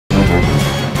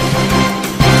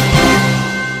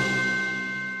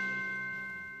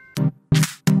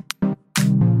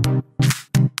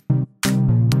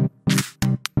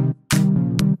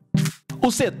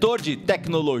O setor de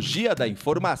tecnologia da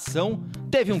informação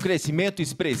teve um crescimento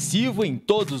expressivo em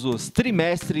todos os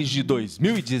trimestres de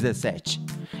 2017.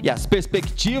 E as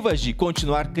perspectivas de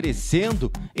continuar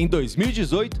crescendo em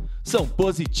 2018 são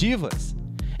positivas.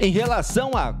 Em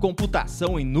relação à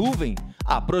computação em nuvem,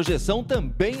 a projeção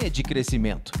também é de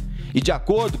crescimento. E de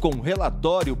acordo com um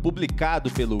relatório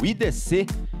publicado pelo IDC,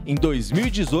 em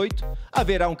 2018,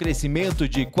 haverá um crescimento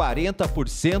de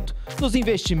 40% nos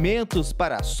investimentos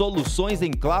para soluções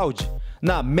em cloud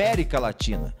na América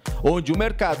Latina, onde o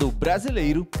mercado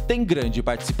brasileiro tem grande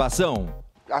participação.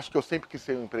 Acho que eu sempre quis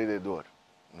ser um empreendedor,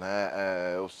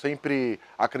 né? Eu sempre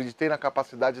acreditei na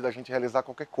capacidade da gente realizar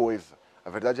qualquer coisa. A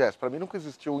verdade é essa, para mim nunca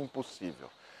existiu o impossível.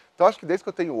 Então acho que desde que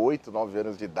eu tenho 8, 9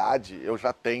 anos de idade, eu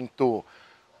já tento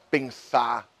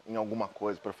pensar em alguma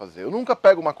coisa para fazer. Eu nunca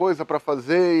pego uma coisa para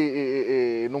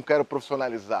fazer e não quero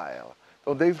profissionalizar ela.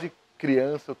 Então desde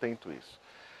criança eu tento isso.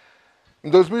 Em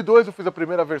 2002 eu fiz a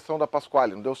primeira versão da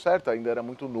Pasquale, não deu certo, ainda era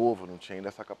muito novo, não tinha ainda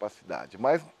essa capacidade.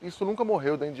 Mas isso nunca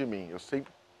morreu dentro de mim, eu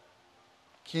sempre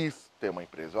quis ter uma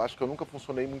empresa. Eu acho que eu nunca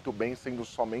funcionei muito bem sendo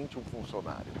somente um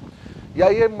funcionário. E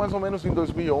aí, mais ou menos em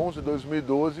 2011,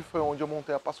 2012, foi onde eu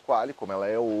montei a Pasquale, como ela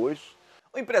é hoje.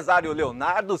 O empresário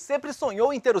Leonardo sempre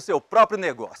sonhou em ter o seu próprio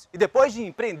negócio. E depois de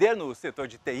empreender no setor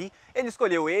de TI, ele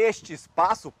escolheu este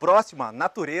espaço próximo à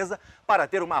natureza para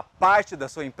ter uma parte da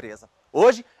sua empresa.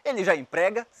 Hoje, ele já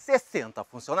emprega 60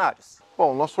 funcionários.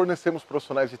 Bom, nós fornecemos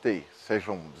profissionais de TI,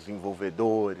 sejam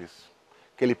desenvolvedores,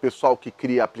 aquele pessoal que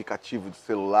cria aplicativo de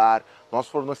celular. Nós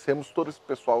fornecemos todo esse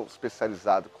pessoal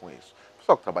especializado com isso.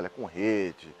 Pessoal que trabalha com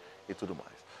rede e tudo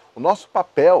mais. O nosso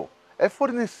papel é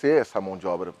fornecer essa mão de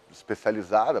obra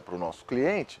especializada para o nosso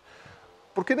cliente,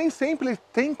 porque nem sempre ele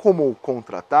tem como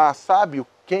contratar, sabe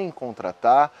quem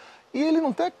contratar, e ele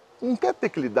não quer ter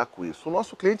que lidar com isso. O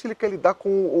nosso cliente ele quer lidar com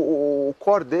o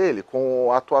core dele,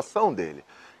 com a atuação dele.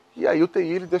 E aí o TI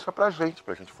ele deixa para a gente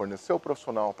fornecer o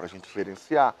profissional, para a gente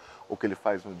gerenciar o que ele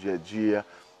faz no dia a dia,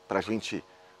 para a gente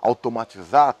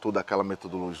automatizar toda aquela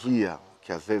metodologia,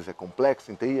 que às vezes é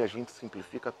complexa em TI, a gente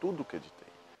simplifica tudo que é de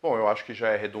TI. Bom, eu acho que já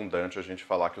é redundante a gente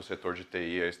falar que o setor de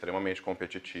TI é extremamente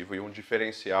competitivo e um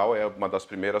diferencial é uma das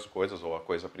primeiras coisas, ou a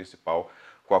coisa principal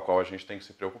com a qual a gente tem que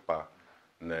se preocupar,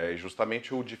 né? E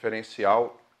justamente o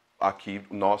diferencial aqui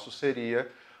nosso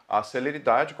seria a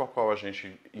celeridade com a qual a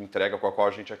gente entrega, com a qual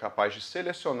a gente é capaz de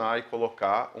selecionar e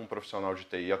colocar um profissional de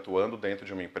TI atuando dentro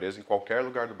de uma empresa em qualquer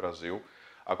lugar do Brasil,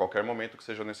 a qualquer momento que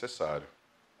seja necessário.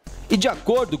 E de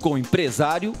acordo com o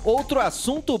empresário, outro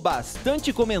assunto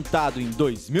bastante comentado em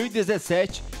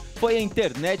 2017 foi a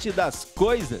internet das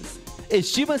coisas.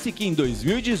 Estima-se que em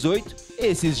 2018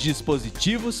 esses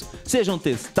dispositivos sejam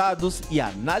testados e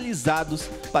analisados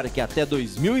para que até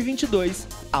 2022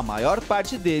 a maior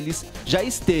parte deles já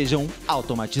estejam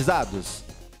automatizados.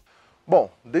 Bom,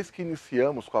 desde que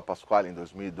iniciamos com a Pasquale em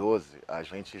 2012, a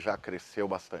gente já cresceu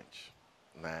bastante,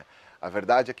 né? A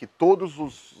verdade é que todos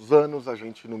os anos a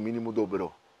gente no mínimo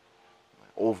dobrou.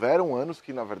 Houveram anos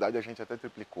que na verdade a gente até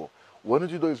triplicou. O ano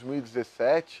de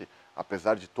 2017,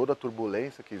 apesar de toda a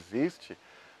turbulência que existe,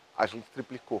 a gente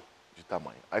triplicou de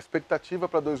tamanho. A expectativa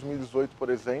para 2018, por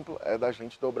exemplo, é da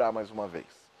gente dobrar mais uma vez.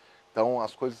 Então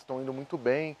as coisas estão indo muito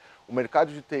bem. O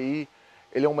mercado de TI,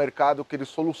 ele é um mercado que ele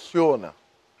soluciona,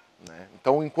 né?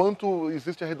 Então enquanto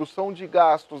existe a redução de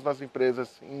gastos nas empresas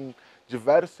em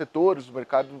diversos setores do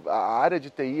mercado, a área de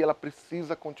TI ela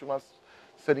precisa continuar a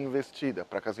ser investida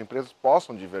para que as empresas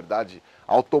possam de verdade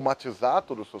automatizar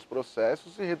todos os seus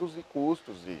processos e reduzir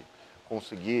custos e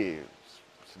conseguir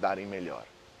se darem melhor.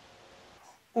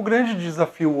 O grande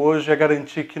desafio hoje é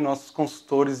garantir que nossos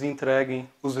consultores entreguem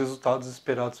os resultados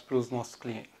esperados pelos nossos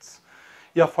clientes.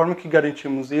 E a forma que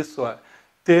garantimos isso é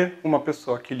ter uma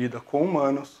pessoa que lida com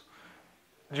humanos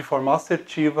de forma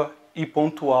assertiva e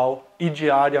pontual e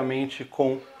diariamente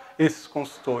com esses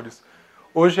consultores.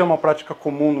 Hoje é uma prática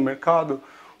comum no mercado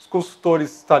os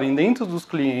consultores estarem dentro dos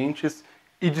clientes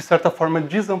e de certa forma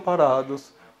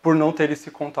desamparados por não ter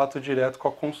esse contato direto com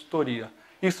a consultoria.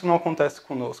 Isso não acontece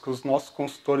conosco, os nossos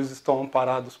consultores estão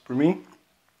amparados por mim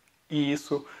e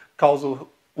isso causa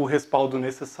o respaldo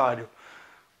necessário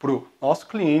para o nosso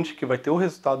cliente que vai ter o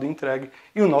resultado entregue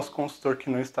e o nosso consultor que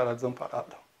não estará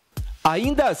desamparado.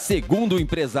 Ainda segundo o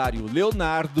empresário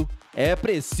Leonardo, é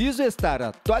preciso estar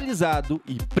atualizado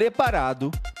e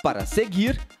preparado para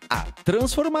seguir a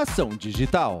transformação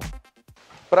digital.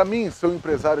 Para mim, ser um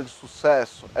empresário de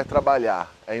sucesso é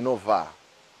trabalhar, é inovar.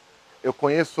 Eu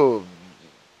conheço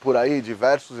por aí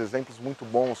diversos exemplos muito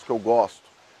bons que eu gosto,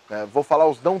 né? Vou falar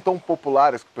os não tão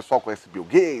populares que o pessoal conhece, Bill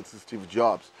Gates, Steve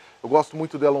Jobs. Eu gosto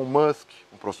muito do Elon Musk,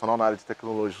 um profissional na área de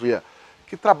tecnologia,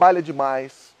 que trabalha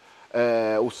demais,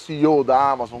 o CEO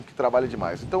da Amazon que trabalha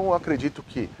demais. Então eu acredito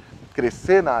que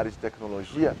crescer na área de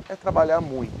tecnologia é trabalhar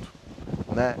muito,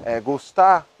 né? É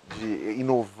gostar de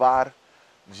inovar,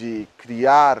 de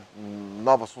criar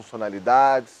novas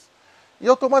funcionalidades e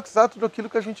automatizar tudo aquilo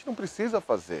que a gente não precisa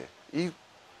fazer e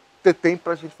ter tempo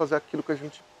para a gente fazer aquilo que a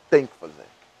gente tem que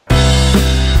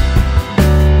fazer.